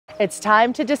It's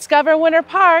time to discover Winter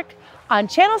Park on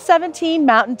Channel 17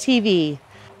 Mountain TV.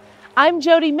 I'm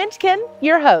Jody Mintkin,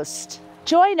 your host.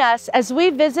 Join us as we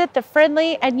visit the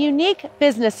friendly and unique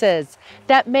businesses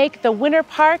that make the Winter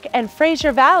Park and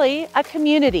Fraser Valley a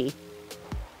community.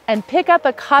 And pick up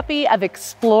a copy of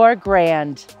Explore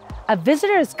Grand, a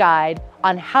visitor's guide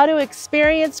on how to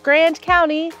experience Grand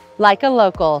County like a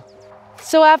local.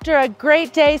 So after a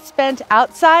great day spent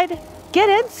outside,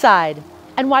 get inside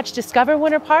and watch Discover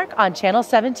Winter Park on Channel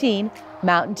 17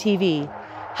 Mountain TV,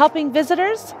 helping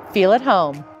visitors feel at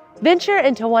home. Venture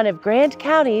into one of Grand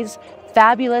County's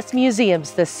fabulous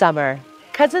museums this summer.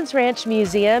 Cousins Ranch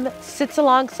Museum sits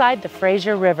alongside the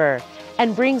Fraser River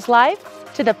and brings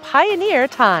life to the pioneer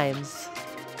times.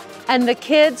 And the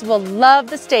kids will love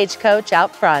the stagecoach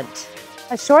out front.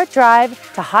 A short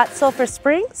drive to Hot Sulphur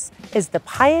Springs is the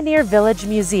Pioneer Village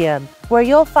Museum, where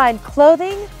you'll find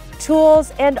clothing,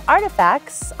 tools, and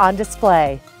artifacts on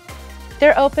display.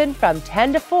 They're open from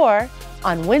 10 to 4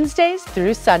 on Wednesdays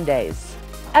through Sundays.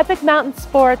 Epic Mountain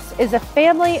Sports is a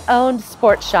family-owned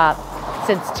sports shop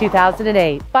since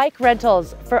 2008. Bike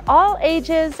rentals for all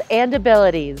ages and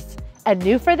abilities. And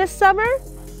new for this summer,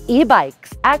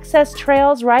 e-bikes. Access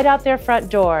trails right out their front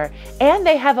door. And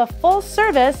they have a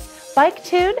full-service bike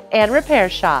tune and repair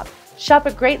shop. Shop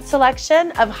a great selection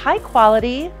of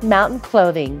high-quality mountain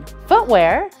clothing,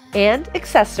 footwear, and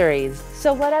accessories.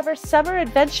 So whatever summer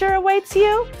adventure awaits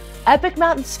you, Epic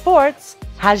Mountain Sports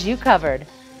has you covered.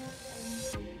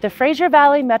 The Fraser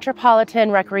Valley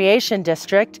Metropolitan Recreation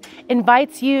District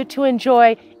invites you to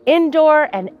enjoy indoor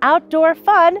and outdoor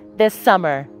fun this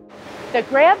summer. The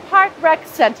Grand Park Rec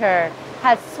Center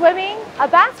has swimming, a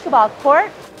basketball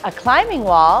court, a climbing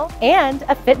wall, and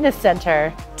a fitness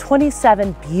center.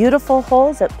 27 beautiful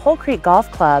holes at Pole Creek Golf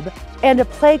Club, and a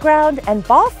playground and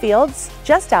ball fields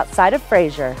just outside of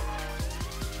Fraser.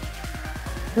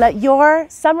 Let your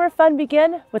summer fun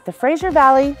begin with the Fraser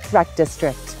Valley Rec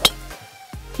District.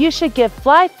 You should give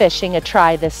fly fishing a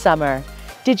try this summer.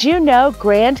 Did you know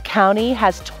Grand County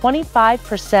has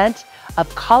 25%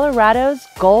 of Colorado's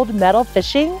gold medal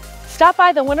fishing? Stop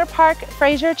by the Winter Park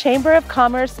Fraser Chamber of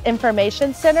Commerce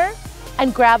Information Center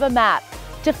and grab a map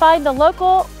to find the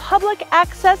local public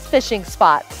access fishing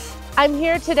spots. I'm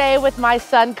here today with my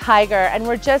son Kyger, and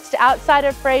we're just outside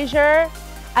of Fraser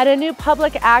at a new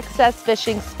public access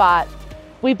fishing spot.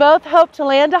 We both hope to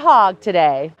land a hog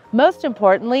today. Most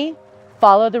importantly,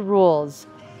 follow the rules.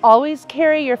 Always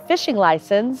carry your fishing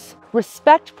license,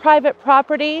 respect private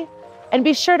property, and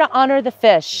be sure to honor the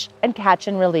fish and catch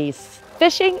and release.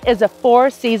 Fishing is a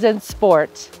four-season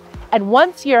sport, and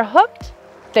once you're hooked,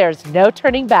 there's no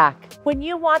turning back. When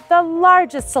you want the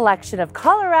largest selection of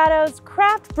Colorado's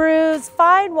craft brews,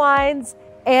 fine wines,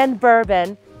 and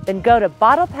bourbon, then go to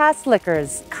Bottle Pass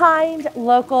Liquors. Kind,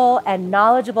 local, and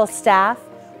knowledgeable staff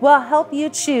will help you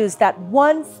choose that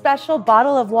one special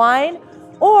bottle of wine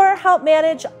or help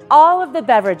manage all of the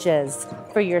beverages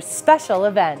for your special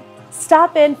event.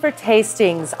 Stop in for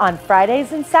tastings on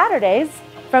Fridays and Saturdays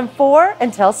from 4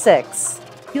 until 6.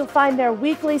 You'll find their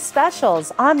weekly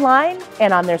specials online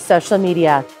and on their social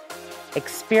media.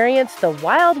 Experience the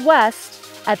Wild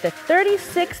West at the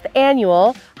 36th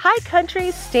Annual High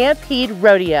Country Stampede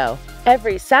Rodeo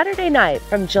every Saturday night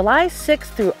from July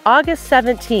 6th through August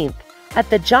 17th at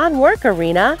the John Work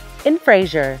Arena in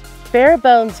Fraser. Bare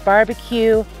Bones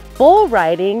Barbecue, bull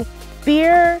riding,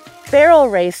 beer, barrel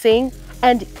racing,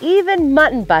 and even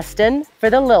mutton bustin' for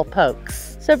the lil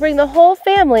pokes. So bring the whole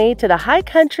family to the High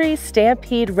Country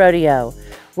Stampede Rodeo,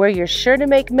 where you're sure to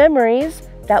make memories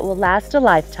that will last a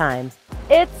lifetime.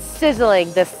 It's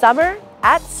sizzling this summer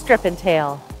at Strip and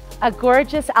Tail. A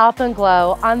gorgeous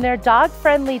alpenglow on their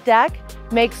dog-friendly deck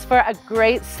makes for a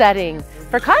great setting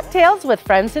for cocktails with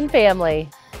friends and family.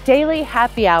 Daily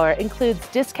happy hour includes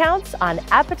discounts on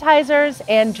appetizers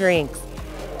and drinks.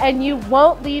 And you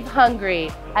won't leave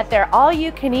hungry at their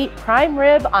all-you-can-eat prime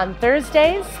rib on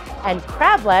Thursdays and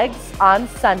crab legs on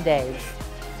Sundays.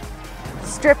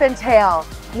 Strip and Tail,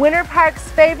 Winter Park's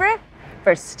favorite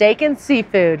for steak and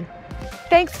seafood.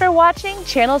 Thanks for watching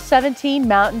Channel 17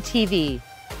 Mountain TV.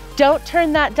 Don't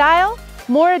turn that dial.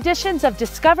 More editions of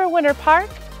Discover Winter Park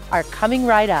are coming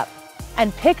right up.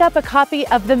 And pick up a copy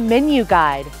of the menu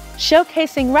guide,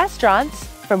 showcasing restaurants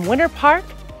from Winter Park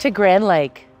to Grand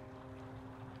Lake.